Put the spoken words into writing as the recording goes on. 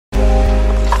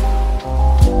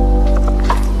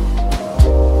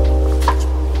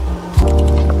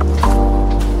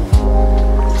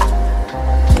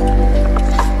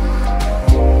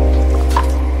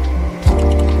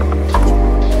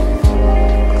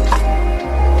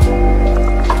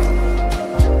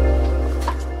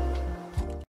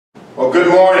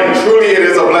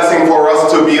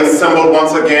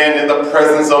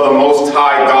presence of the Most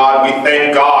High God. We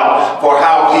thank God for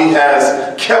how He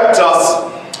has kept us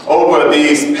over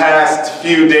these past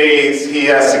few days. He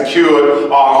has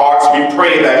secured our hearts. We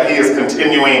pray that He is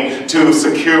continuing to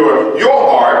secure your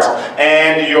heart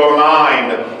and your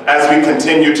mind as we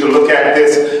continue to look at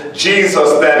this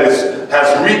Jesus that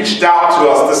has reached out to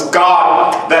us, this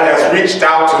God that has reached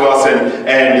out to us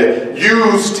and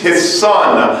used His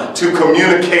Son to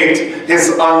communicate His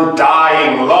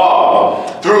undying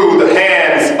love through the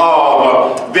hands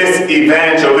of this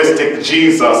evangelistic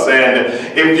Jesus. And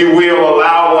if you will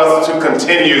allow us to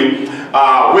continue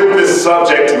with this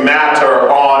subject matter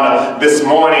on this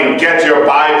morning, get your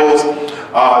Bibles,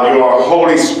 your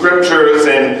holy scriptures,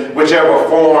 in whichever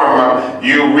form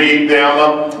you read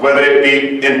them, whether it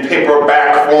be in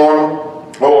paperback form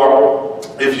or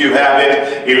if you have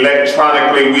it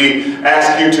electronically. We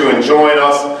ask you to join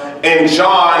us in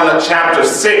John chapter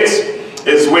 6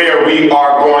 is where we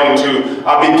are going to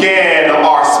begin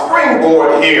our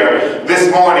springboard here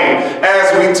this morning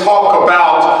as we talk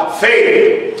about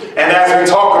faith and as we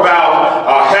talk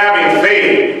about having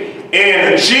faith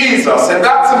in Jesus. And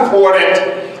that's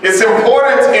important. It's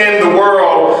important in the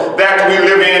world that we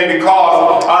live in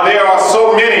because there are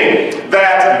so many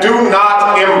that do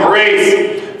not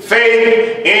embrace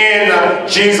faith in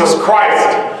Jesus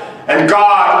Christ. And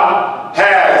God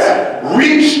has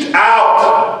reached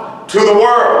out to the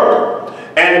world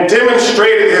and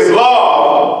demonstrated His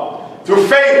love through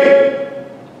faith,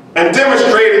 and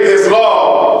demonstrated His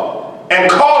love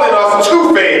and calling us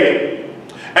to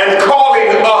faith, and calling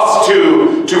us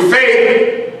to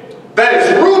faith that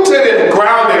is rooted and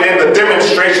grounded in the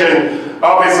demonstration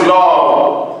of His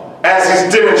love as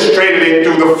He's demonstrated it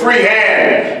through the free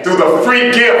hand, through the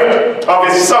free gift of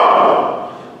His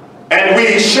Son. And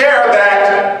we share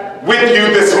that with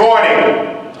you this morning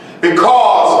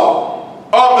because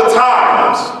of the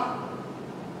times.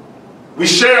 We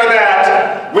share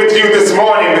that with you this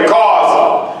morning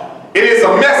because it is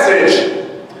a message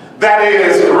that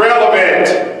is relevant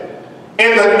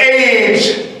in the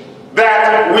age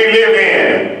that we live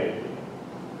in.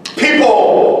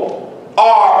 People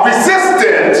are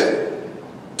resistant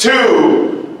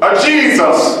to a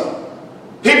Jesus.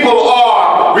 People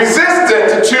are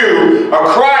resistant to a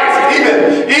Christ,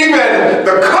 even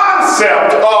the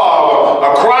concept of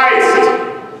a Christ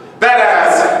that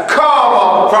has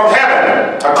come from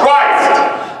heaven, a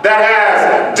Christ that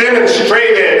has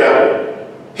demonstrated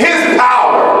His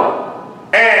power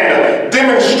and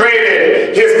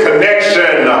demonstrated His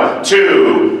connection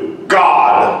to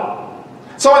God.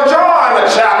 So in John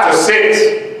chapter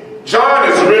 6,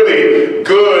 John is really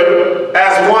good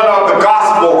as one of the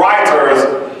gospel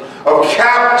writers of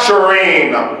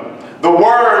capturing the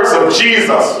words of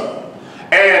Jesus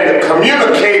and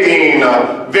communicating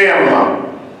them,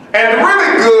 and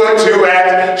really good too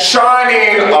at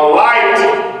shining a light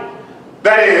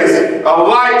that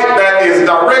is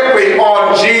directly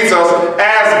on Jesus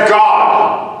as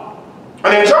God.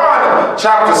 And in John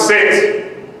chapter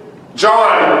 6,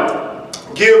 John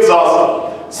gives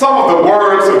us some of the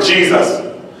words of Jesus.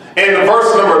 In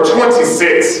verse number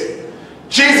 26,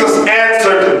 Jesus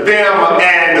answered them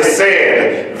and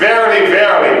said, Verily,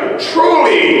 verily,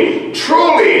 truly,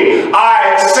 truly,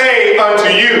 I say unto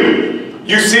you,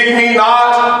 you seek me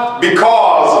not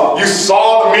because you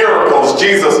saw the miracles.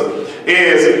 Jesus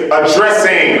is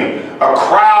addressing a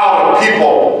crowd of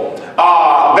people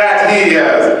that He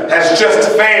has just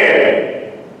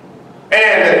fed.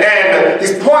 And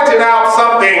He's pointing out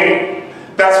something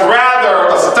that's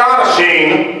rather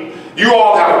astonishing. You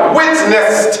all have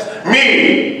witnessed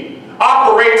me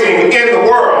operating in the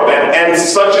world, and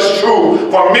such is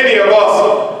true for many of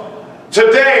us.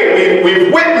 Today,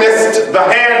 we've witnessed the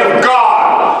hand of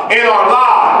God in our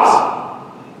lives.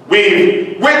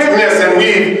 We've witnessed and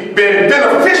we've been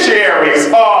beneficiaries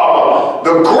of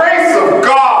the grace of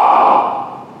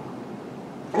God.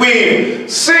 We've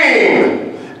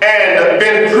seen and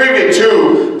been privy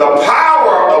to the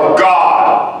power of God.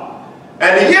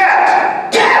 And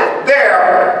yet,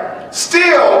 there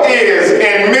still is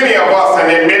in many of us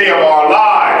and in many of our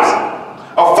lives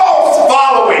a false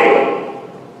following.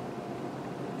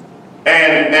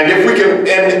 And if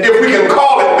we can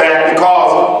call it that,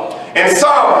 because in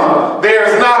some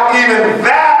there's not even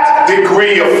that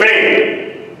degree of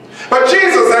faith. But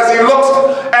Jesus, as He looks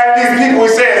at these people, He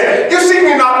says, you seek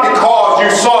me not because you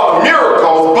saw the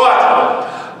miracles, but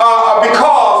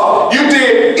because you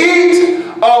did eat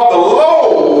of the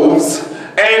loaves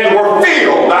and were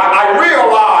filled. I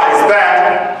realize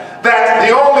that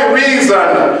the only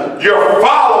reason you're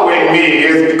following me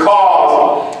is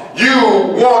because you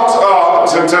want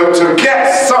to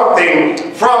get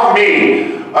something from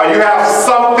me. you have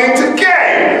something to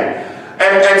gain.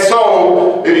 And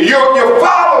so you're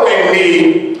following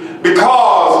me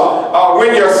because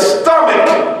when your stomach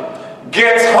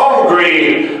gets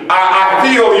hungry, I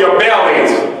feel your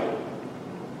bellies.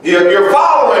 You're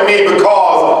following me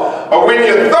because when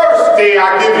you're thirsty,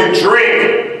 I give you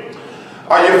drink.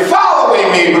 You're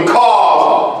following me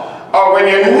because when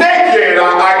you're naked,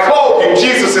 I clothe you.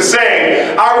 Jesus is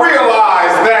saying, I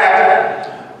realize that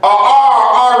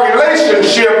our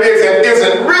relationship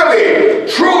isn't really,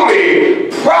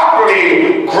 truly,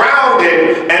 properly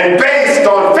grounded and based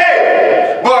on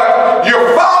faith. But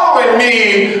you're following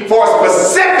me for a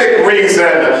specific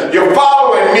reason. You're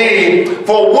following me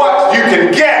for what you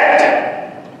can get.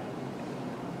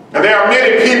 And there are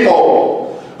many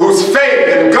people whose faith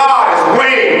in God is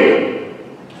waning,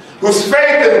 whose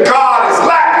faith in God is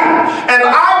lacking. And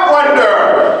I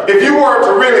wonder if you were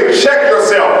to really check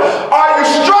yourself, are you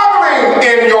struggling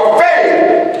in your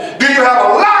faith? Do you have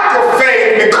a lack of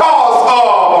faith because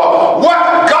of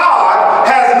what God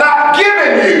has not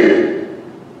given you?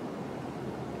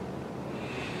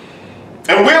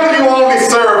 And will you only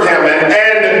serve him?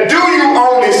 And do you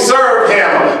only serve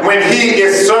him when he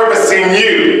is servicing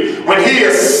you? When he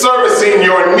is servicing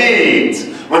your needs?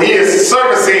 When he is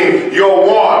servicing your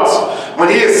wants? When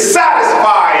he is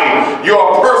satisfying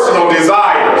your personal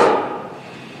desires?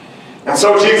 And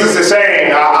so Jesus is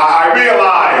saying, I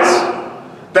realize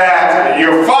that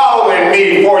you're following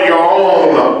me for your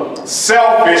own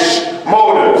selfish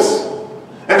motives.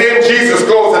 And then Jesus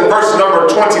goes in verse number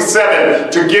 27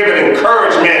 to give an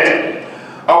encouragement.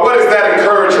 What is that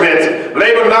encouragement?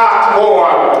 Labor not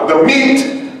for the meat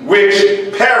which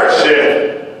perisheth.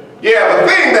 Yeah, the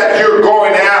thing that you're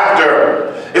going after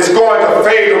is going to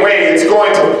fade away. It's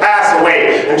going to pass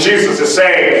away. And Jesus is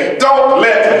saying, don't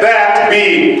let that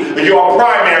be your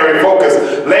primary focus.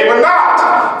 Labor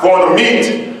not for the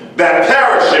meat that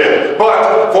perisheth,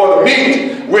 but for the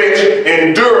meat which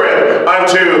endureth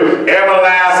unto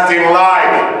everlasting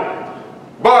life.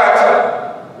 But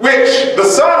which the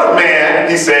Son of Man,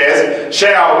 he says,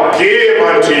 shall give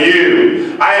unto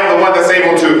you. I am the one that's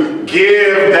able to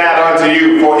give that unto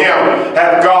you. For him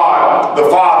hath God the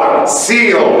Father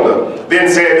sealed. Then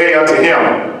said they unto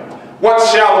him, what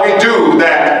shall we do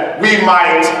that we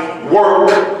might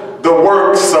work the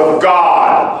works of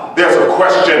God? There's a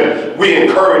question we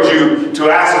encourage you to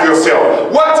ask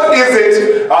yourself. What is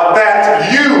it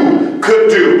that you could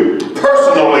do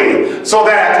personally so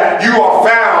that you are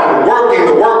found working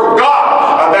the work of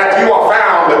God, that you are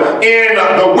found in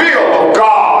the will of God?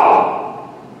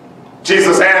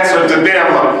 Jesus answered to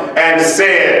them and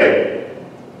said,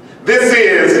 this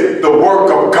is the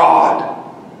work of God.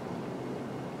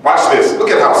 Watch this. Look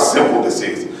at how simple this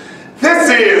is. This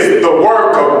is the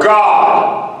work of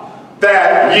God,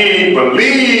 that ye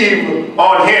believe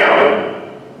on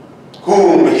him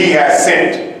whom he has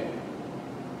sent.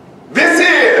 This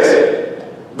is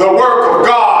the work of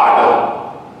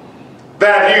God,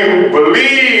 that you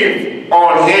believe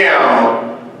on him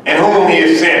and whom he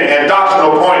has sent. And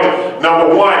doctrinal point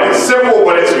number one is simple,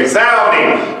 but it's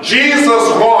resounding. Jesus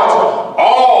wants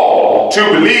all to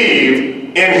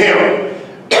believe in him.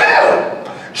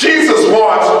 Jesus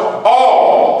wants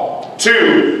all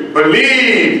to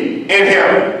believe in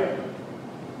him.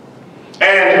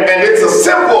 And it's a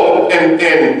simple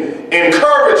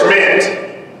encouragement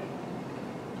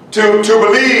to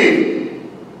believe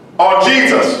on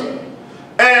Jesus.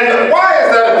 And why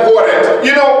is that important?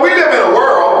 You know, we live in a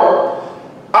world,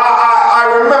 I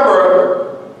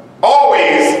remember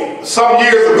always some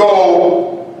years ago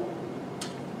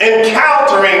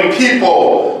encountering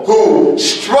people who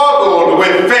struggled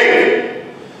with faith.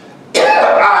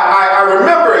 I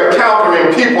remember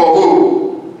encountering people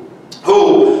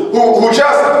who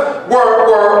just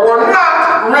were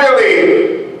not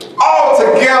really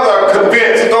altogether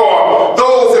convinced, or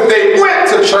those, if they went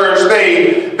to church,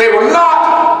 they were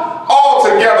not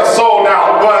altogether sold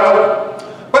out.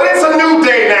 But it's a new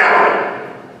day now.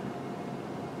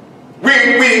 We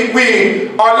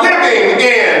are living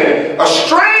in a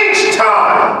strange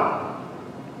time.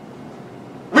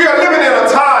 We are living in a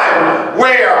time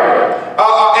where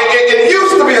it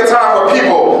used to be a time where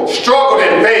people struggled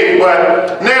in faith,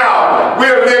 but now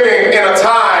we're living in a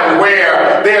time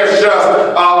where there's just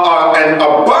an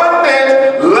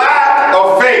abundant lack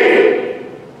of faith.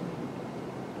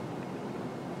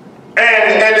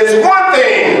 And it's one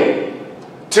thing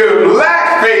to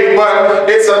lack faith, but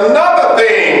it's another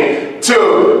thing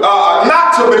to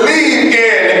not to believe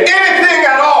in anything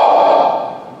at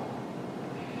all.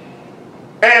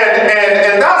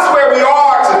 And that's where we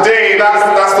are today.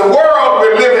 That's the world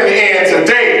we're living in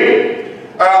today.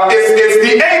 It's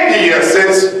the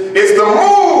atheists.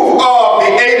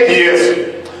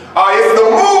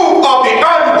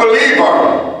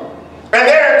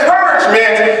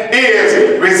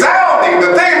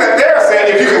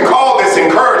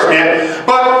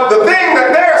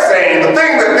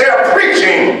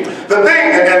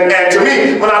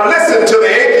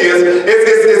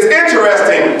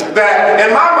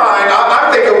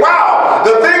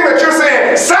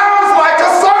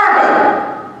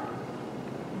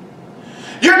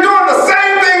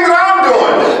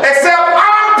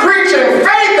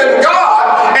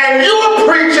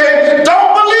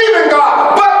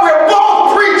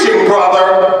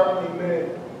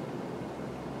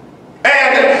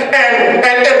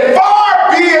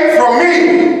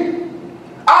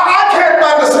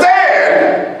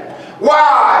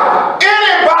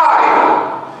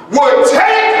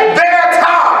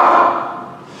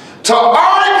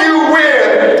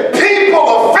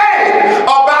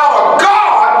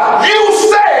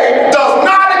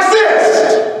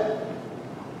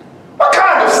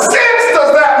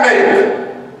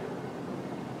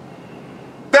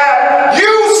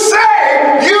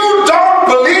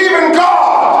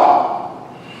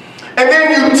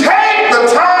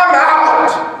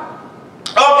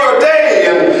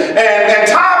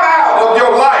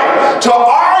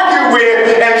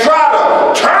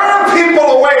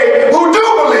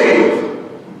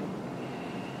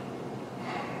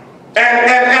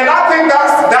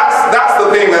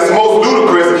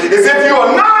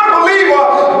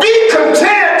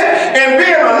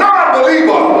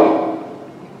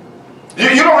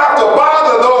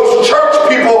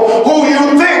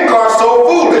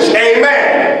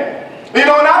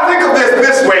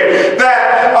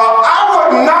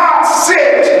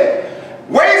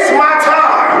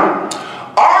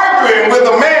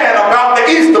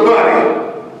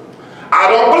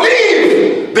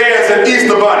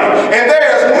 and there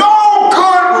is no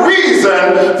good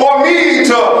reason for me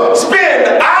to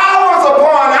spend hours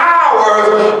upon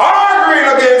hours arguing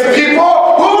against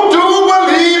people who do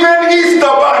believe in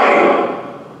Easter Bunny.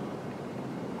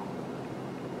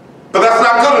 But that's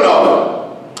not good enough.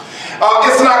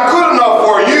 It's not good enough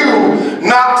for you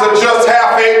not to just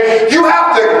have faith. You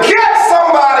have to get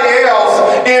somebody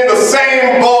else in the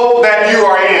same boat that you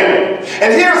are in.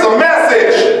 And here's a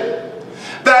message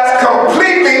that's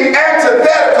completely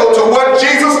antithetical to what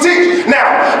Jesus teaches. Now,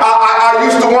 I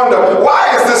used to wonder,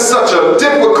 why is this such a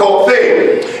difficult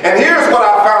thing? And here's what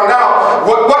I found out.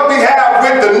 What we have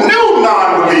with the new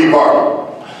non-believer,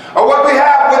 or what we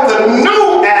have with the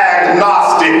new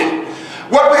agnostic,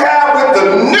 what we have with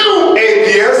the new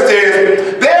atheist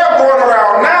is they're going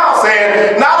around now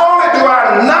saying, not only do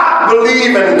I not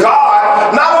believe in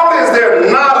God, not only is there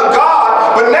not a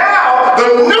God, but now the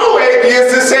new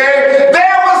atheist is saying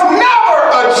there was never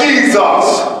a Jesus.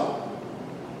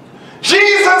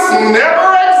 Jesus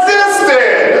never existed.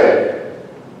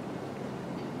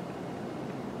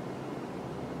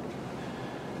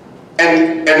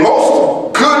 And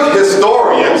most good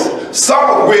historians, some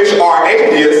of which are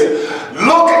atheists,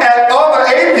 look at other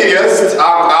atheists.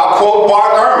 I'll quote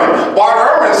Bart Ehrman. Bart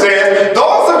Ehrman says,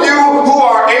 those of you who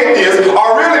are atheists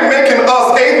are really making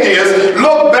us atheists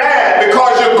look bad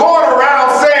because you're going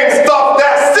around saying stuff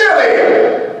that's silly.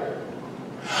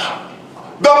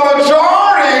 The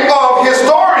majority of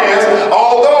historians,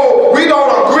 although we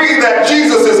don't agree that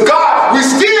Jesus is God, we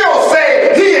still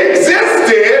say he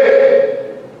existed.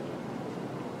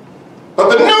 But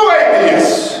the new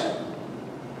atheist,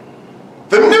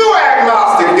 the new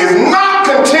agnostic, is not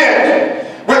content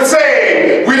with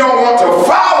saying we don't want to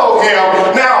follow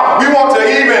him. Now we want to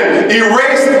even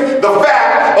erase the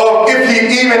fact of if he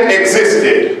even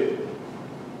existed.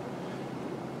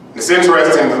 It's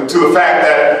interesting to the fact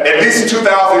that at least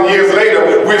 2,000 years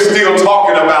later, we're still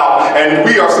talking about and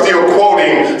we are still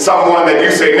quoting someone that you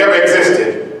say never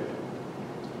existed.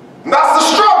 And that's the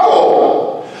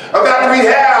struggle that we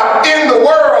have in the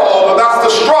world. That's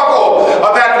the struggle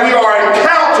that we are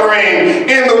encountering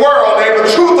in the world. And the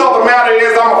truth of the matter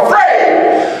is, I'm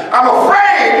afraid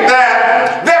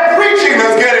that their preaching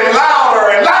is getting louder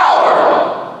and louder.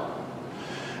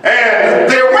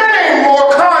 And they're winning more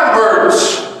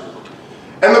converts.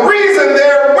 And the reason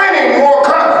they're winning more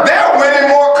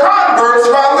converts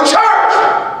from the church.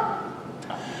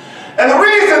 And the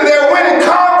reason they're winning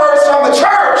converts from the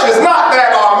church is not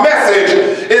that our message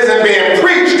isn't being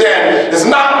preached, and it's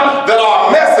not that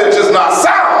our message is not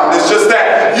sound. It's just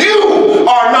that you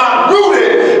are not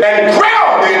rooted and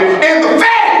grounded in the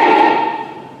faith.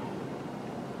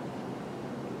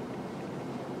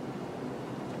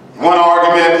 One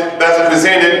argument that's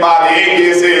presented by the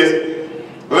atheists is,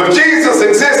 well, if Jesus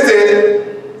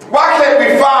existed, why can't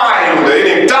we find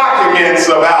any documents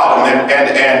about him?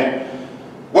 And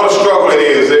what a struggle it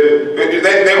is.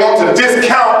 They want to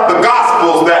discount the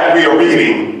Gospels that we are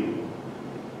reading.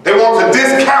 They want to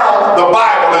discount the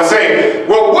Bible and say,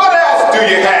 well, what else do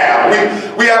you have?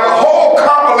 We have a whole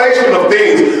compilation of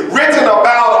things written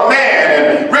about a man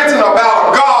and written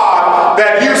about a God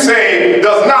that you say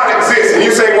does not exist. And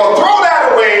you say, well, throw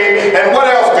that away, and what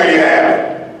else do you have?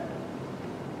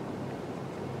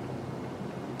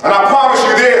 And I promise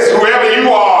you this, whoever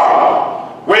you are,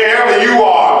 wherever you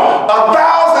are,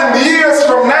 1,000 years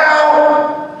from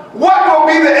now, what will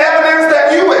be the evidence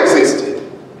that you existed?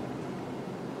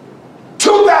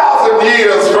 2,000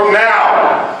 years from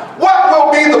now, what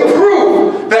will be the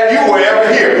proof that you were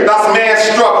ever here? That's man's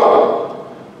struggle.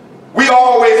 We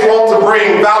always want to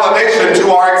bring validation to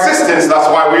our existence. That's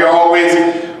why we're always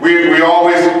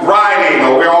writing,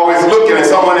 or we're always looking at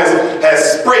someone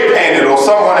has spray painted, or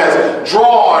someone has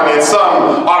drawn in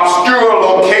some obscure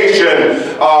location.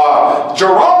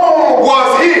 Jerome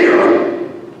was here.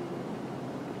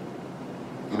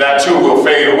 That too will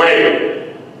fade away.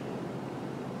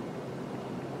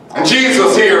 And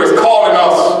Jesus here is calling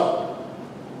us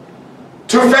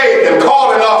to faith, and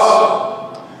calling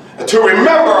us to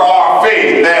remember our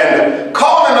faith, and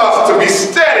calling us to be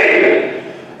steady,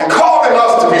 and calling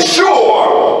us to be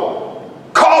sure,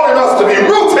 calling us to be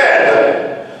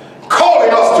rooted,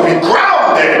 calling us to be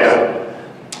grounded.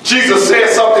 Jesus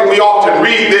says something we often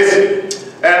read this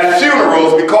at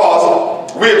funerals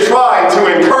because we're trying to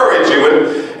encourage you.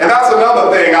 And that's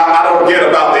another thing I don't get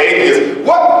about the atheists.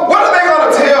 What are they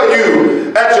going to tell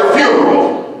you at your funeral?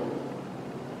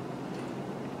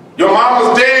 Your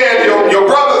mama's dead, your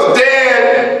brother's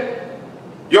dead,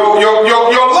 your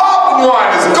loved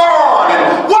one is gone.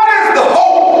 And what is the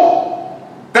hope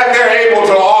that they're able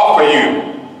to offer you?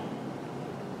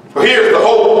 Well, here's the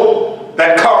hope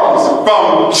that comes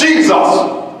from Jesus.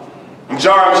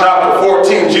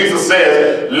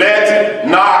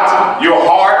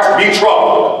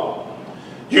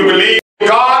 You believe in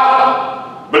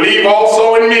God, believe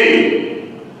also in me.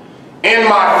 In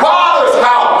my Father's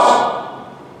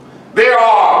house there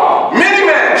are many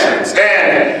mansions,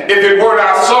 and if it were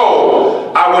not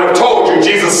so, I would have told you.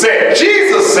 Jesus said,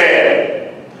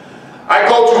 I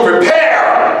go to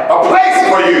prepare a place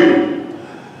for you,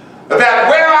 that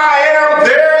where I am,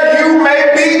 there you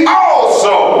may be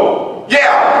also.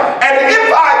 Yeah, and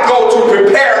if I go to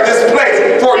prepare this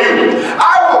place for you,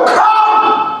 I will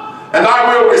come and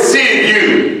I will receive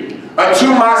you unto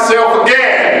myself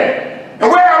again. And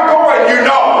where I'm going, you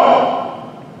know.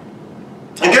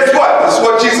 And guess what? This is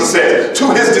what Jesus says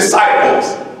to his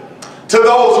disciples, to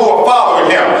those who are following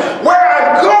him. Where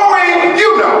I'm going,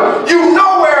 you know. You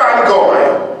know where I'm going.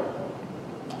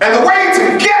 And the way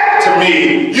to get to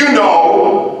me, you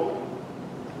know.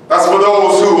 That's for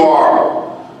those who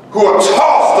are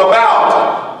tossed about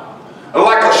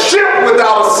like a ship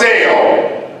without a sail.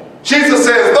 Jesus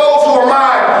says, those who are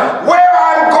mine, where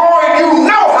I'm going, you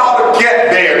know how to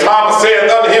get there. Thomas said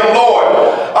unto him, Lord,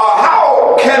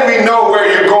 how can we know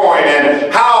where you're going,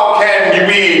 and how can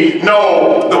we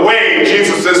know the way?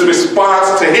 Jesus'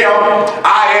 response to him,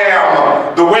 I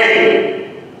am the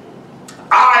way.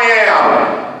 I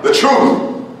am the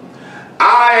truth.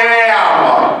 I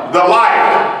am the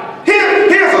life.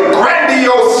 Here's a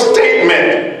grandiose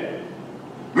statement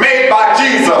made by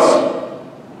Jesus.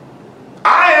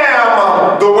 I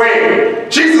am the way.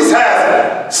 Jesus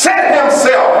has set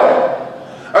himself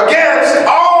against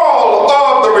all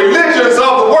of the religions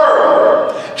of the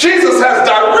world. Jesus has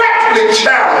directly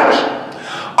challenged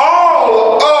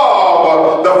all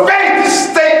of the faith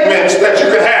statements that you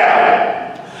can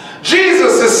have.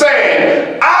 Jesus is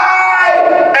saying, I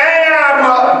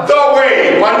am the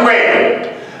way, one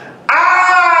way.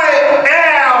 I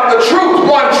am the truth,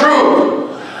 one truth.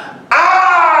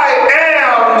 I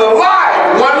am the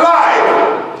life, one life.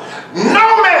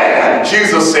 No man,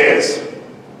 Jesus says,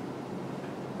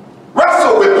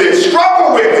 wrestle with this,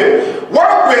 struggle with it,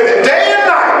 work with it day and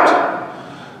night.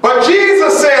 But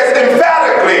Jesus says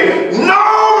emphatically,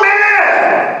 no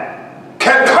man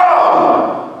can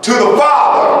come to the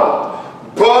Father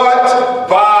but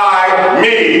by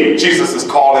me. Jesus is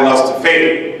calling us to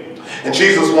faith. And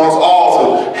Jesus wants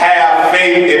all to have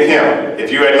faith in him.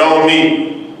 If you had known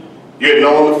me, you had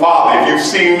known the Father. If you've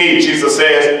seen me, Jesus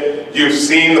says, you've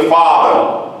seen the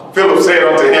Father. Philip said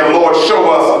unto him, Lord,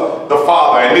 show us the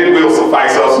Father, and it will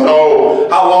suffice us. No,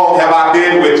 how long have I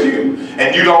been with you,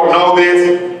 and you don't know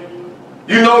this?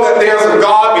 You know that there's a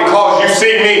God because you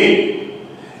see me.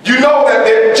 You know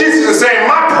that Jesus is saying,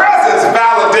 my presence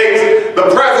validates the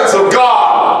presence of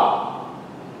God.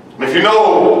 And if you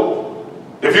know,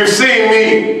 if you've seen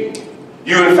me,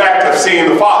 you in fact have seen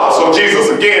the Father. So Jesus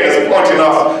again is pointing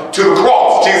us to the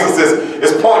cross. Jesus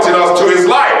is pointing us to his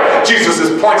life. Jesus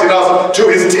is pointing us to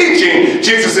his teaching.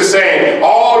 Jesus is saying,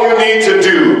 all you need to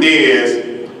do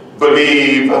is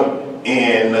believe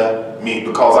in me,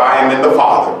 because I am in the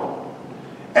Father,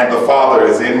 and the Father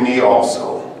is in me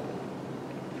also.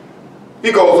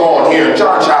 He goes on here in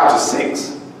John chapter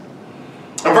 6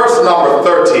 and verse number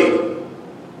 13.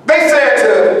 They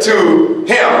said to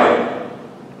him,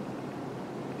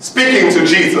 speaking to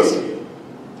Jesus,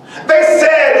 they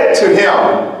said to him,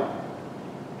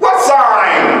 what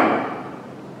sign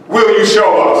will you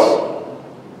show us?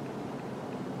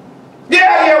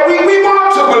 Yeah, we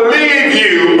want to believe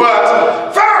you,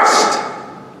 but first,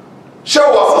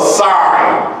 show us a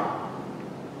sign.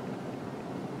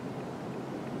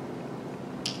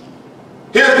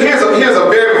 Here's a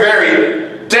very,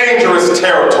 very dangerous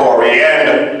territory,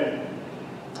 and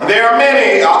there are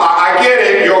many, I get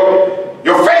it,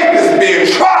 your faith is being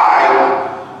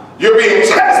tried, you're being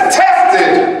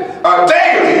tested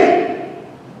daily,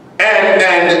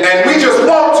 and we just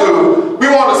want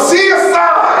to see a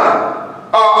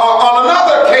sign. On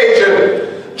another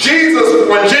occasion,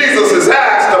 when Jesus is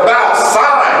asked about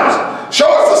signs, show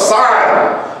us a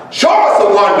sign, show us a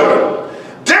wonder,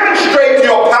 demonstrate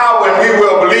your power and we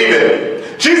will believe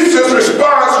it. Jesus'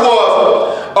 response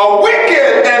was, a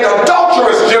wicked and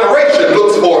adulterous generation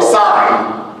looks for a sign.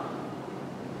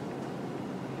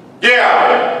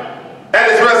 Yeah,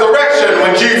 at his resurrection,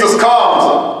 when Jesus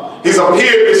comes, he's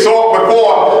appeared before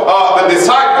the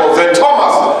disciples, and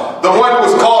Thomas, the one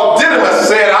who was called Didymus,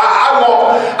 said, I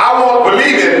won't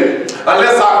believe it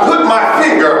unless I put my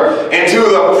finger into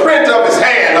the print of his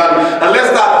hand,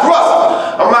 unless I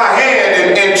thrust my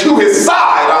hand into his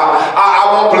side, I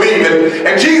won't believe it.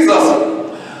 And Jesus,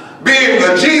 being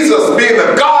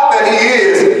the God that he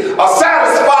is,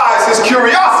 satisfies his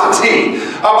curiosity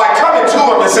by coming to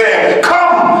him and saying,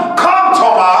 come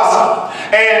Thomas,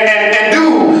 and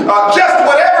do just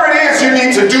whatever it is you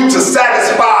need to do to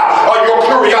satisfy your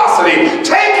curiosity.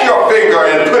 Take your finger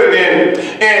and put it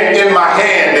in my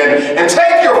hand, and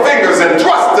take your fingers and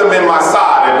thrust them in my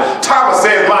side. And Thomas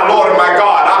says, my Lord and my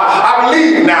God, I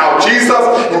believe now, Jesus.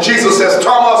 And Jesus says,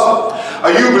 Thomas,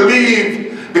 you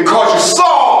believe because you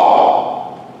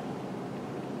saw.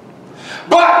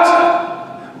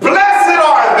 But blessed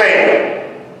are they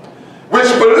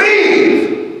which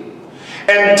believe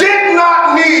and did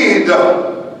not need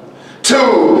to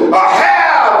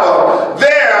have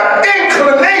their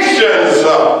inclinations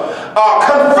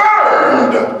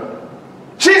confirmed.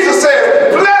 Jesus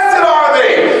says, blessed are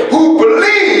they who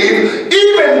believe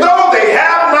even though they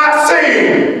have not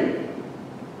seen.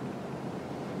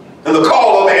 And the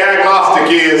call of the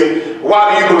agnostic is,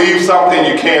 why do you believe something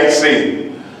you can't see?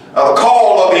 The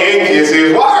call of the atheist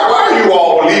is, why are you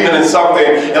all believing in something,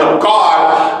 in a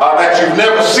God that you've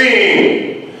never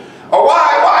seen? Or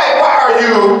why are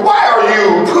you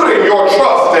putting your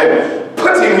trust and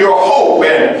putting your hope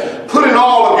and putting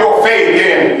all of your faith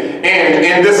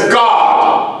in this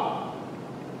God?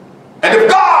 And if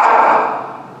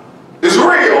God is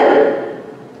real,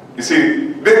 you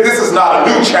see, this is not a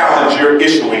new challenge you're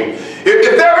issuing.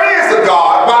 If there is a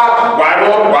God,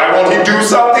 why won't he do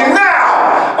something now?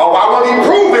 Or why won't he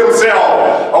prove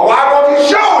himself? Or why won't he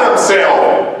show himself?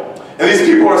 And these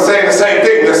people are saying the same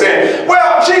thing. They're saying,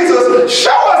 well, Jesus,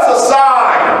 show us a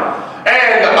sign,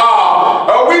 and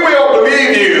we will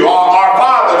believe you. Our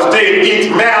fathers did eat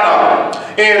manna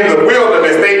in the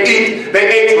wilderness. They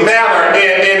ate manna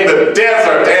in the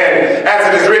desert, and as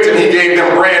it is written, he gave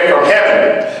them bread from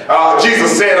heaven.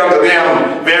 Jesus said unto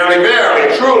them, verily,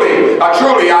 verily, truly,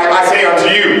 truly, I say unto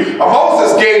you,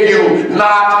 Moses gave you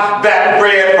not that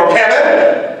bread from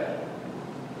heaven.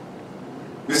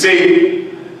 You see,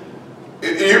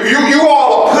 you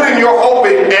all are putting your hope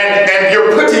in, and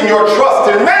you're putting your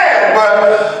trust in man,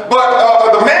 but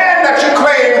the man that you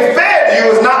claim fed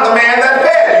you is not the man that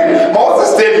fed you.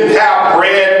 Moses didn't have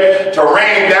bread to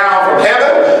rain down from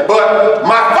heaven, but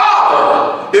my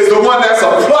Father is the one that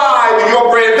supplied your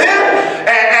bread then,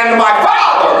 and my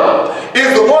Father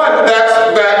is the one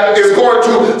that is going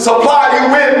to supply you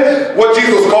with what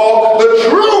Jesus called the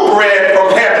true bread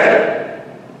from heaven.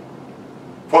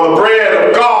 For the bread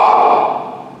of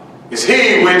God is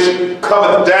he which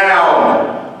cometh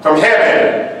down from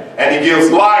heaven, and he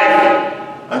gives life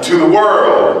unto the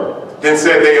world. Then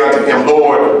said they unto him,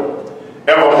 Lord,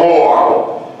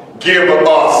 evermore give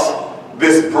us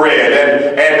this bread.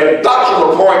 And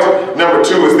doctrinal point number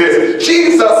 2 is this: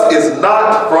 Jesus is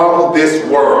not from this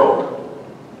world.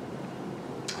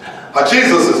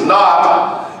 Jesus is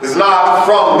not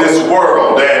from this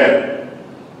world, and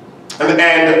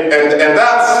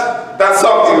that's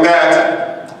something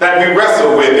that we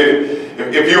wrestle with.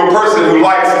 If you're a person who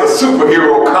likes the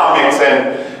superhero comics,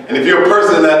 and if you're a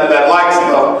person that likes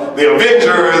the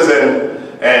Avengers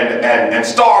and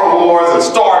Star Wars and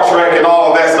Star Trek and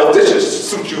all of that stuff, this should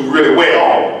suit you really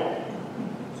well.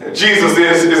 Jesus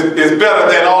is better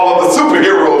than all of the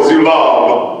superheroes you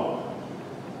love.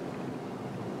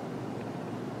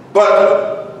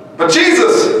 But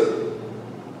Jesus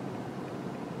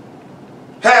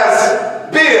has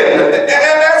been, and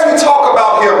as we talk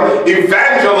about him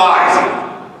evangelizing,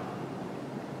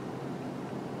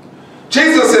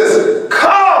 Jesus has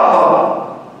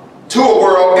come to a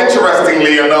world,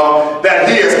 interestingly enough, that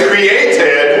he has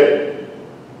created.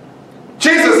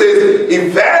 Jesus is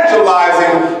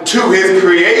evangelizing to his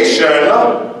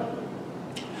creation,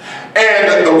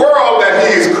 and the world that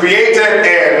he has created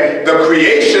and the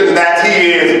creation that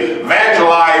he is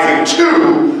evangelizing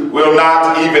to will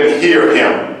not even hear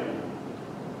him.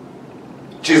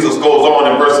 Jesus goes on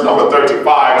in verse number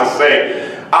 35 to say,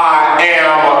 I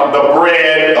am the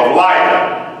bread of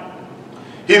life.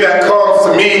 He that comes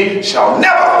to me shall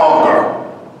never hunger.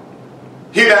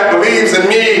 He that believes in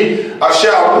me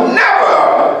shall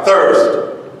never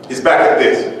thirst. He's back at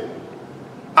this.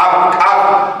 I've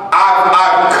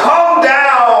come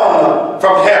down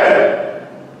from heaven.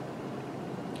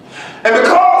 And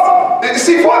because, you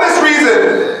see, for this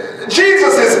reason,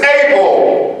 Jesus is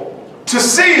able to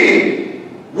see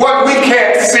what we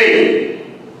can't see.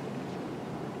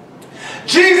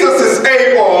 Jesus is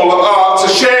able to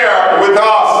share with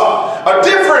us a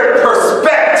different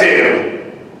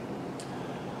perspective.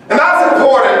 And that's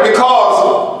important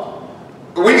because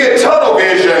we get tunnel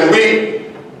vision.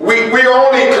 We are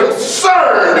only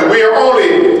concerned, we are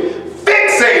only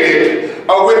fixated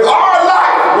with our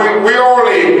life. We're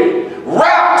only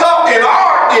wrapped up in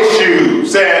our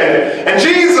issues. And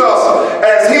Jesus,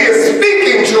 as he is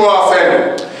speaking to us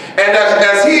and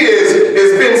as he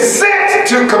is been sent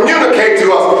to communicate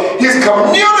to us, he's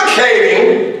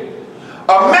communicating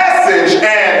a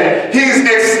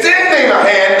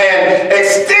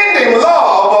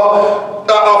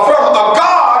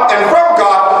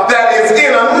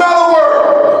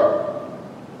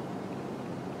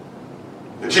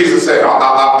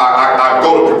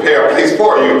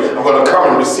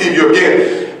you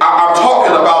again. I'm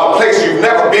talking about a place you've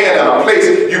never been and a place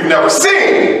you've never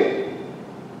seen.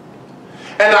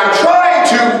 And I'm trying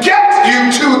to get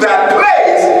you to that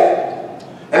place.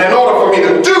 And in order for me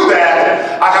to do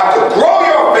that, I have to grow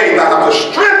your faith. I have to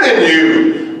strengthen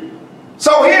you.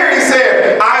 So here he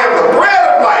said, I am the bread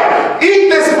of life. Eat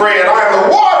this bread. I am the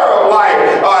water of life.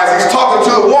 As he's talking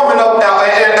to the woman up now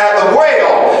at the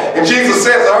well. And Jesus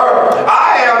says to her,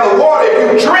 I am the water. If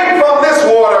you drink from this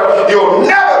water, you'll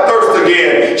never thirst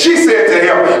again. She said to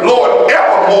him, Lord,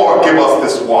 evermore give us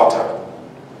this water.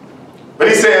 But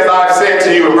he says, I've said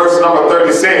to you in verse number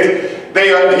 36,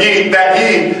 that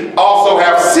ye also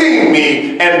have seen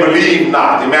me and believe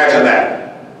not. Imagine that.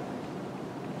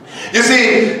 You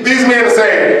see, these men are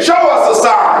saying, show us a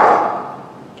sign.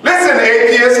 Listen,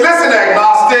 atheists, listen,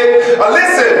 agnostic,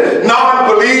 listen,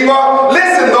 non-believer,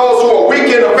 listen, those who are weak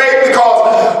in the faith,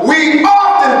 because we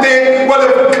often think, well,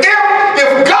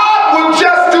 if God would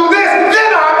just do this,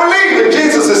 then I believe it.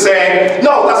 Jesus is saying,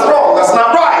 no, that's wrong, that's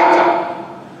not right.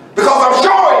 Because I'm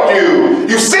showing you,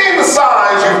 you've seen the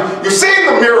signs, you've seen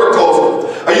the miracles,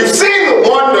 you've seen the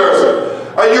wonders,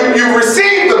 you've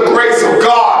received the grace of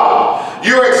God,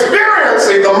 you're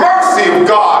experiencing the mercy of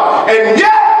God, and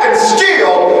yet and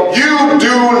still you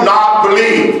do not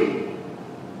believe.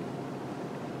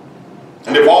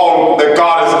 And if all that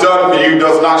God has done for you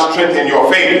does not strengthen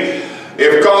your faith,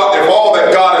 if all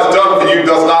that God has done for you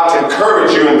does not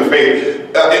encourage you in the faith,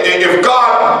 if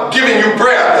God giving you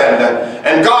breath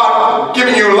and God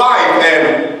giving you life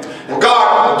and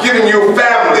God giving you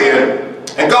family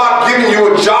and God giving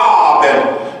you a job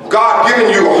and God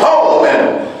giving you a home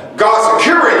and God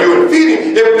securing you and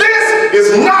feeding, if this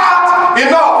is not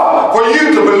enough for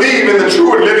you to believe in the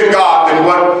true and living God, then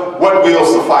what will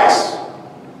suffice?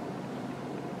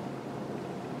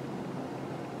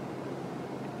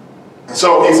 And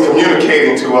so he's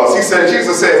communicating to us.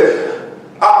 Jesus says,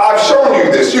 I've shown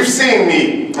you this. You've seen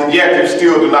me, and yet you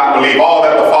still do not believe. All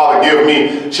that the Father give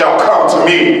me shall come to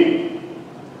me.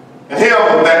 And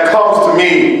him that comes to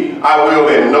me, I will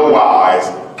in no wise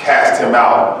cast him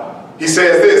out. He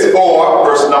says this,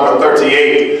 verse number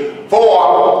 38,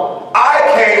 for I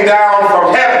came down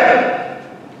from heaven,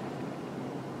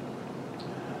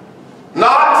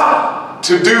 not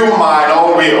to do mine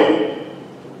own will,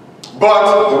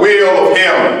 but the will of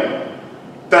him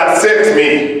that sent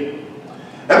me.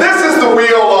 And this is the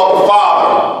will of the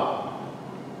Father,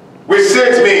 which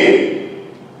sent me,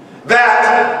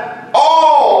 that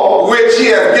all which he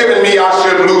has given me I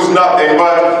should lose nothing,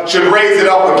 but should raise it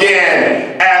up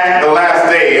again at the last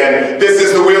day. And this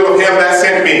is the will of him that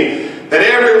sent me, that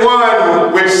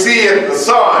everyone which seeth the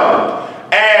Son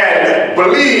and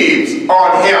believes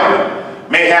on him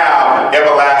may have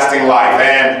everlasting life,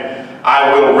 and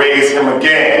I will raise him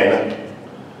again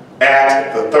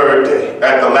at the third day,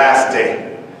 at the last day.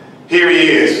 Here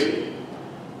he is.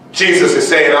 Jesus is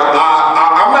saying,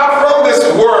 I'm not from this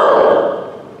world.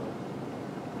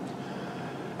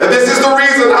 And this is the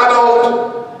reason I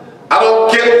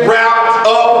don't get wrapped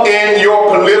up in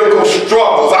your political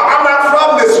struggles. I'm not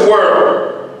from this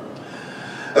world.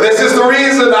 This is the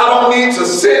reason I don't need to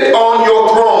sit on your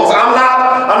thrones. I'm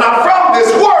not from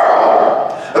this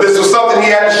world. This was something he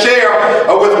had to share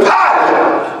with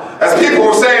Pilate, as people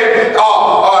were saying,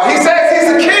 he says he's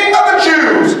the king of the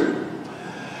Jews.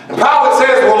 And Pilate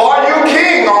says, well, are you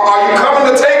king? Or are you coming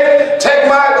to take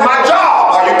my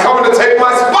job? Are you coming to take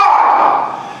my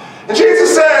spot? And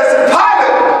Jesus says,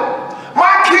 Pilate,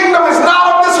 my kingdom is not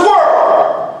of this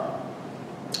world.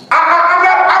 I'm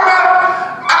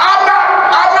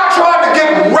not trying to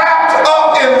get wrapped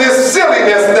up in this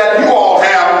silliness that you all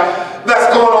have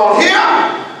that's going on here.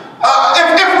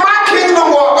 If my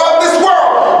kingdom were of this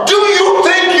world, do you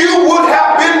think you would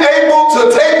have been able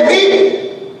to take me?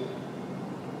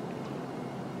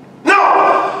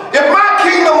 If my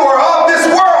kingdom were of this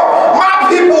world, my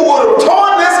people would have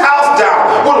torn this house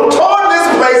down, would have torn this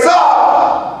place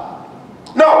up.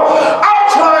 No, I'm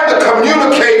trying to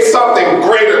communicate something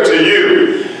greater to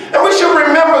you. And we should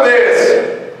remember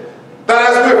this, that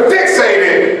as we're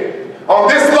fixated on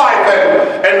this life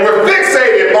and we're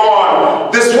fixated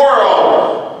on this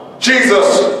world,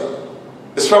 Jesus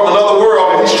is from another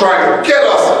world, and he's trying to get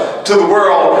us to the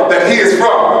world that he is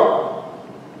from.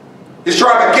 He's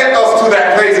trying to get us to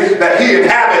that place that he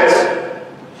inhabits.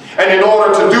 And in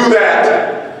order to do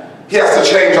that, he has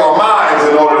to change our minds.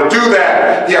 In order to do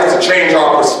that, he has to change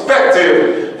our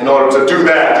perspective. In order to do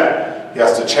that, he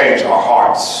has to change our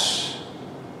hearts.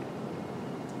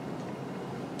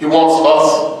 He wants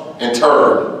us, in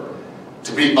turn,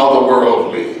 to be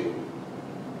otherworldly.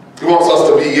 He wants us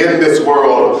to be in this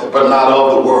world, but not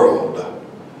of the world.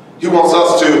 He wants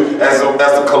us to, as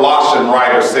as the Colossian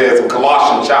writer says in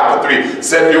Colossians chapter 3,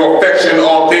 set your affection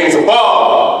on things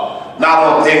above, not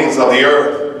on things of the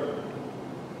earth.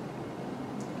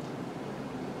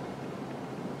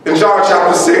 In John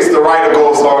chapter 6, the writer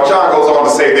goes on, John goes on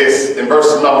to say this in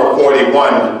verse number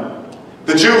 41.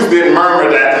 The Jews then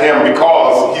murmured at him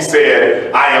because he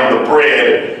said, I am the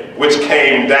bread which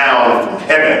came down from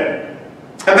heaven.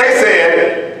 And they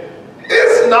said,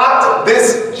 is not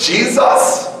this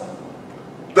Jesus,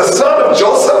 the son of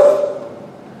Joseph,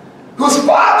 whose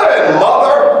father and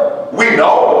mother we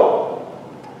know?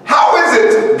 How is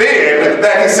it then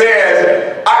that he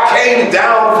says, I came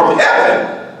down from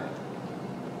heaven?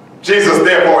 Jesus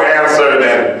therefore answered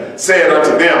and said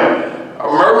unto them,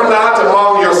 murmur not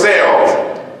among yourselves.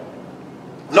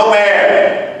 No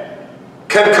man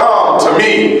can come to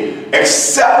me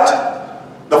except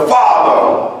the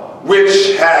Father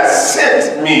which has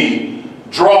sent me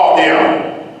draw him.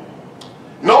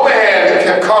 No man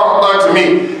can come unto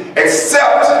me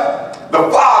except the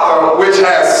Father which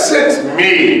has sent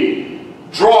me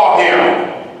draw him,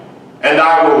 and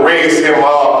I will raise him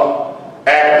up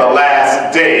at the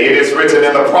last day. It is written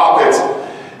in the prophets,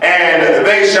 and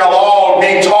they shall all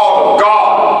be taught of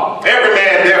God. Every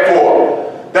man,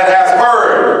 therefore, that has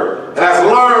heard and has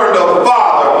learned of the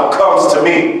Father comes to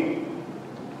me.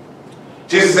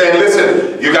 Jesus saying,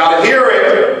 listen, you got to hear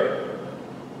it.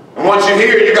 And once you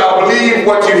hear it, you got to believe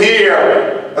what you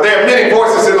hear. There are many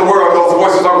voices in the world. Those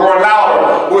voices are growing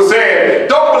louder who are saying,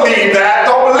 don't believe that,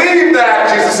 don't believe that.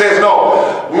 Jesus says,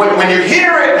 no. When you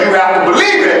hear it, you have to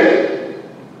believe it.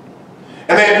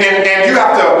 And you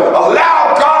have to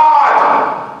allow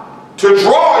God to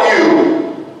draw you.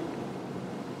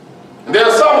 And there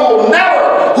are some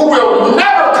who will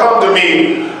never come to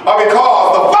me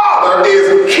because the Father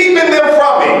is keeping them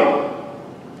from me.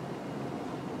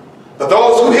 But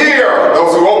those who hear,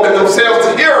 those who open themselves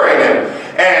to hearing,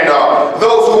 and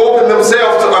those who open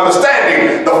themselves to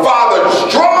understanding, the Father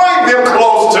is drawing them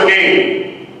close to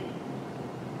me.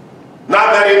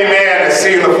 Not that any man has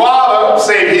seen the Father,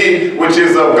 save he which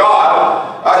is of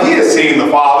God. He has seen the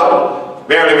Father.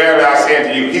 Verily, verily, I say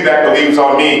unto you, he that believes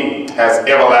on me has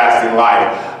everlasting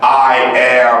life. I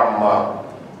am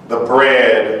the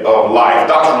bread of life.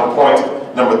 Doctrinal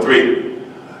point number 3.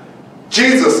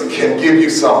 Jesus can give you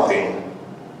something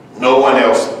no one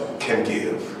else can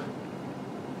give.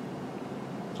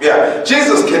 Yeah,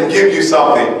 Jesus can give you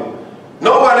something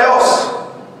no one else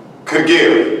could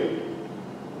give.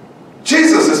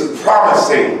 Jesus is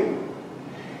promising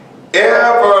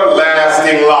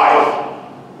everlasting life.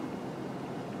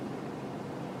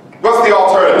 What's the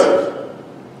alternative?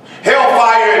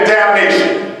 Hellfire and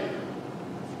damnation.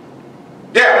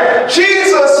 Yeah,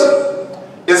 Jesus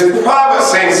is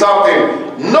promising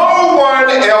something no one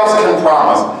else can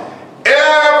promise.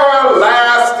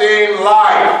 Everlasting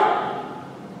life.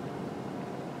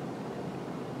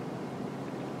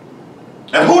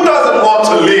 And who doesn't want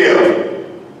to live?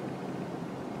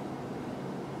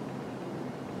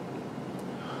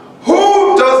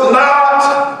 Who does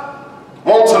not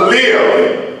want to live?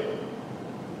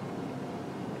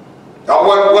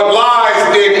 What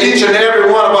lies in each and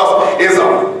every one of us is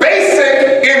a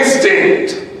basic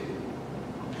instinct.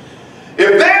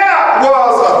 If there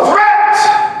was a threat,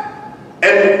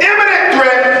 an imminent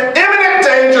threat, imminent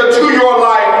danger to your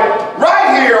life,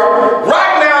 right here,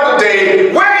 right now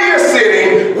today, where you're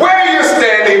sitting, where you're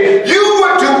standing, you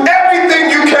would do everything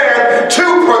you can to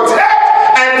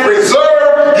protect and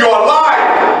preserve your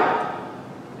life.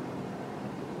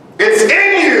 It's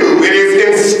in you. It is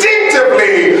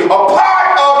instinctively a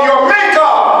part of your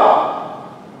makeup.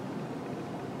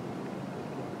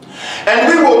 And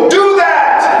we will do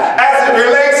that as it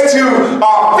relates to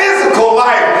our physical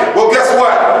life. Well, guess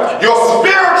what? Your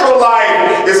spiritual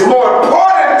life is more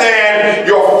important than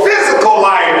your physical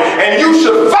life. And you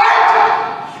should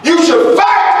fight. You should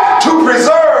fight to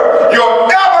preserve your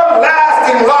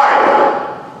everlasting life.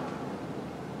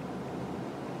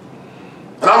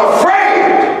 And I'm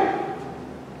afraid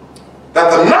that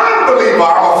the non-believer,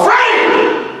 I'm afraid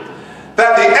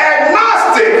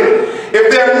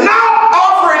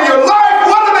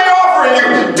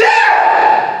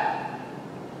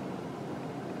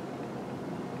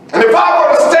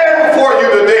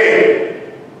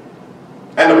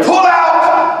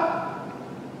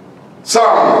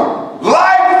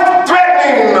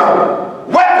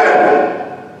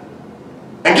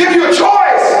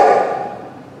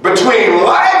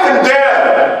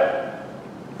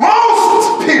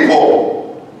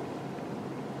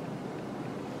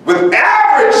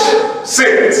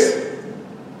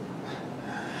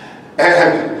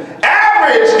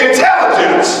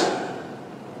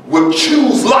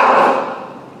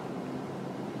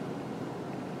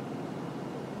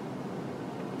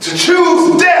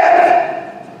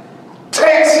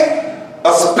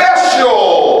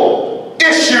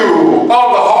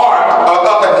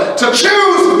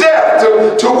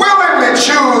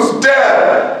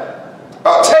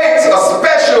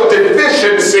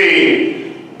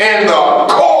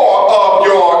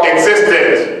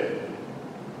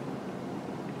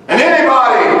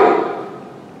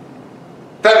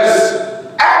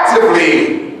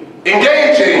actively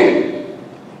engaging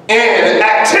in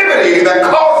activity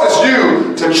that causes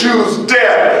you to choose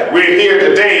death, we're here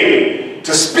today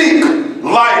to speak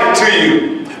life to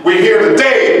you. We're here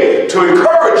today to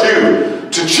encourage you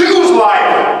to choose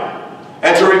life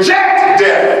and to reject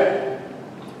death,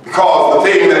 because the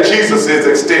thing that Jesus is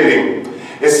extending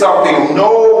is something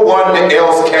no one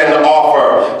else can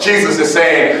offer. Jesus is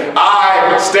saying,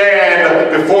 I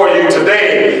stand before you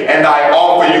today and I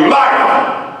offer you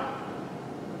life.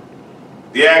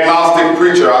 The agnostic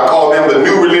preacher, I call them the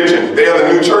new religion. They're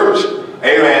the new church.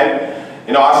 Amen.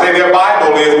 You know, I say their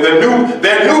Bible is the new.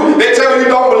 They tell you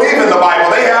don't believe in the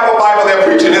Bible. They have a Bible they're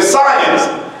preaching. It's science.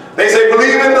 They say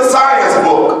believe in the science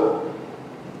book.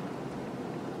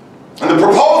 And the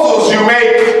proposals you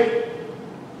make,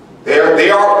 they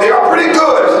are pretty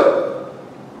good.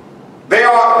 They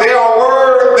are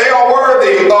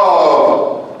worthy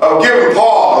of giving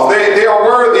pause. They are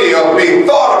worthy of being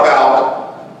thought about.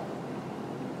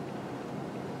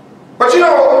 But you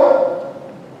know,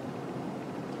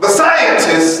 the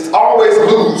scientists always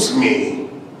lose me.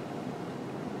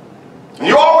 And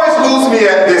you always lose me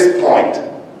at this point.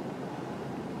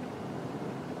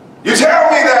 You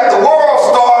tell me that the world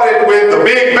started with the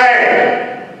Big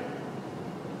Bang.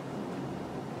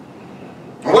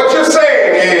 And what you're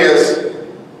saying is,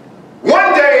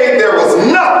 one day there was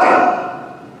nothing.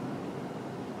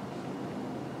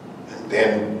 And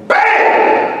then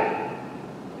bang!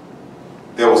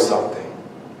 There was something.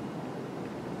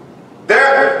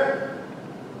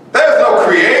 There's no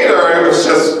creator. It was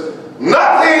just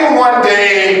nothing one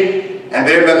day, and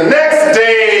then the next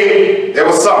day there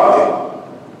was something.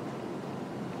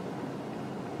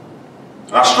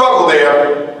 I struggle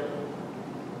there.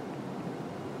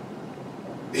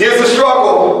 Here's the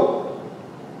struggle.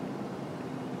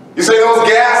 You say those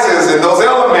gases and those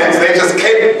elements, they just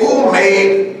came. Who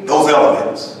made those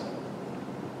elements?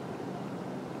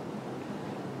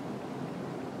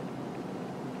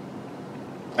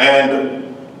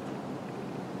 And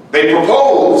they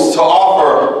propose to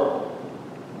offer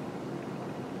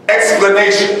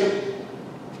explanation.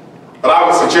 But I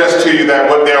would suggest to you that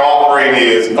what they're offering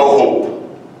is no hope.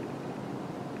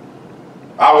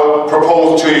 I would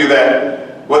propose to you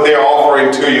that what they're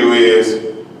offering to you is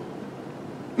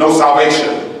no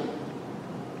salvation.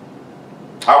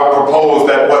 I would propose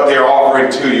that what they're offering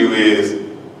to you is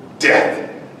death,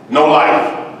 no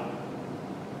life.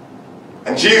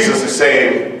 And Jesus is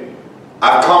saying,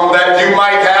 I've come that you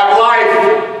might have life.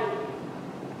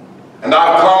 And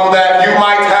I've come that you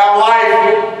might have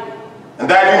life. And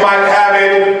that you might have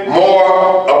it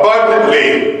more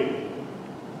abundantly.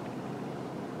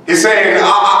 He's saying,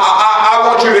 I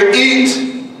want you to eat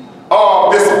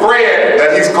of this bread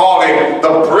that he's calling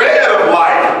the bread of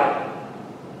life.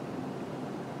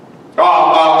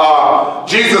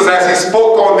 Jesus, as he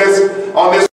spoke on this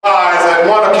rise, at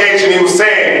one occasion he was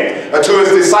saying to his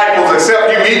disciples,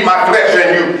 except you eat my flesh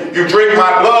and you drink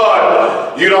my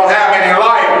blood, you don't have any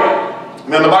life.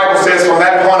 And then the Bible says from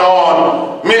that point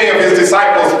on, many of his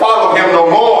disciples followed him no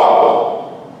more.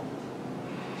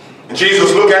 And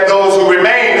Jesus looked at those who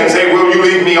remained and said, will you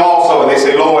leave me also? And they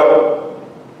say, Lord,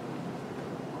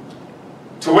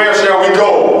 to where shall we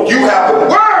go? You have the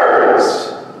words.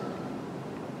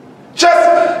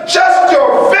 Just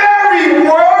your very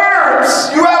words.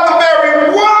 You have the very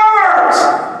words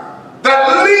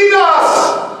that lead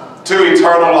us to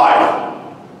eternal life.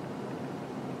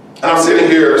 And I'm sitting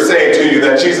here saying to you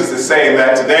that Jesus is saying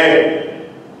that today.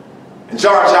 In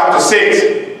John chapter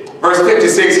 6, verse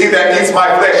 56, he that eats my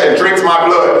flesh and drinks my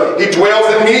blood, he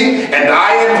dwells in me and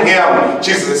I in him.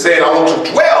 Jesus is saying, I want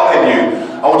to dwell in you.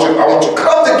 I want you to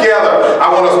come together.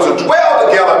 I want us to dwell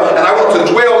together, and I want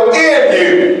to dwell in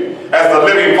you. As the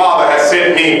living Father has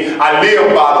sent me, I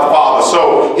live by the Father.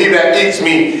 So he that eats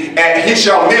me, and he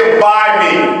shall live by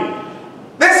me.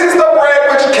 This is the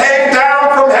bread which came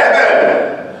down from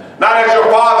heaven. Not as your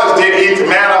fathers did eat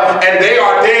manna, and they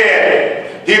are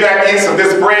dead. He that eats of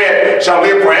this bread shall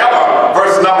live forever.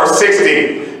 Verse number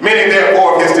 60. Many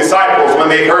therefore of his disciples, when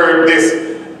they heard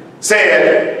this,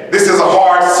 said, this is a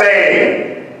hard saying.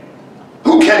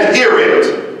 Who can hear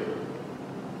it?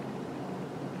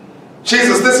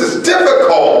 Jesus, this is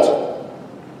difficult.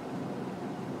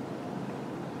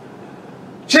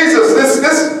 Jesus,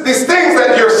 these things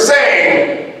that you're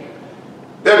saying,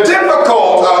 they're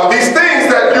difficult. These things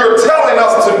that you're telling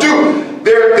us to do,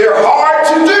 they're hard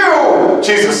to do.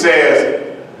 Jesus says,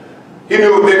 he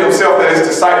knew within himself that his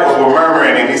disciples were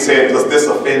murmuring, and he said, does this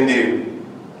offend you?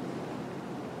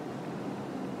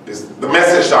 The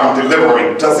message I'm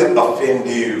delivering, does it offend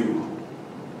you?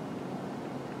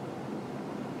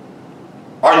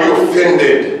 Are you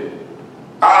offended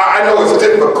I know it's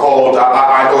difficult.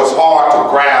 I know it's hard to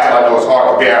grasp. I know it's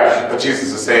hard to bear. But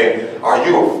Jesus is saying, are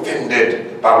you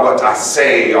offended by what I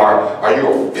say? Are you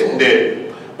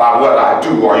offended by what I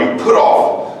do? Are you put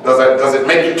off? Does it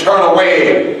make you turn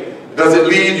away? Does it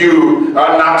lead you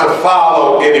not to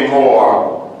follow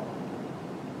anymore?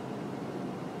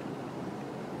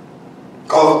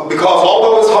 Because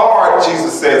although it's hard,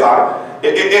 Jesus says,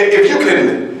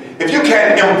 if you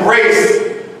can embrace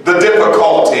the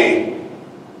difficulty,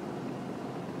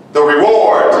 the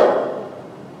reward,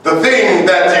 the thing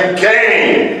that you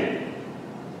gain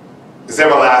is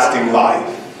everlasting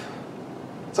life.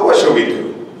 So what should we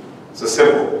do? It's a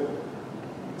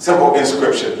simple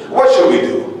inscription. What should we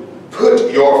do?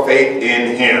 Put your faith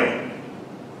in Him.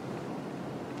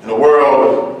 In a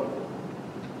world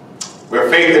where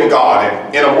faith in God,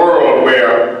 and in a world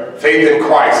where faith in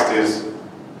Christ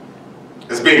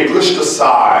is being pushed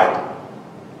aside,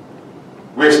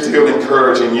 we're still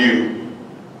encouraging you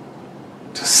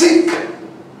to seek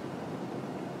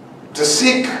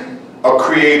a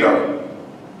Creator,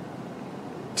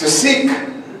 to seek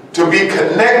to be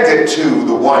connected to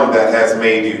the one that has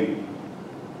made you.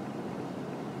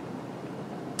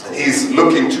 And He's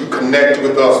looking to connect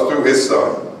with us through His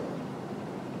Son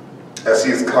as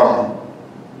He has come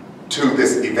to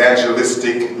this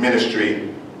evangelistic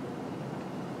ministry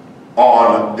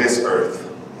on this earth.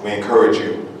 We encourage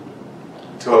you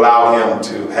to allow Him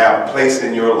to have place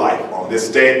in your life on this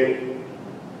day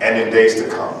and in days to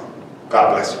come.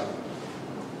 God bless you.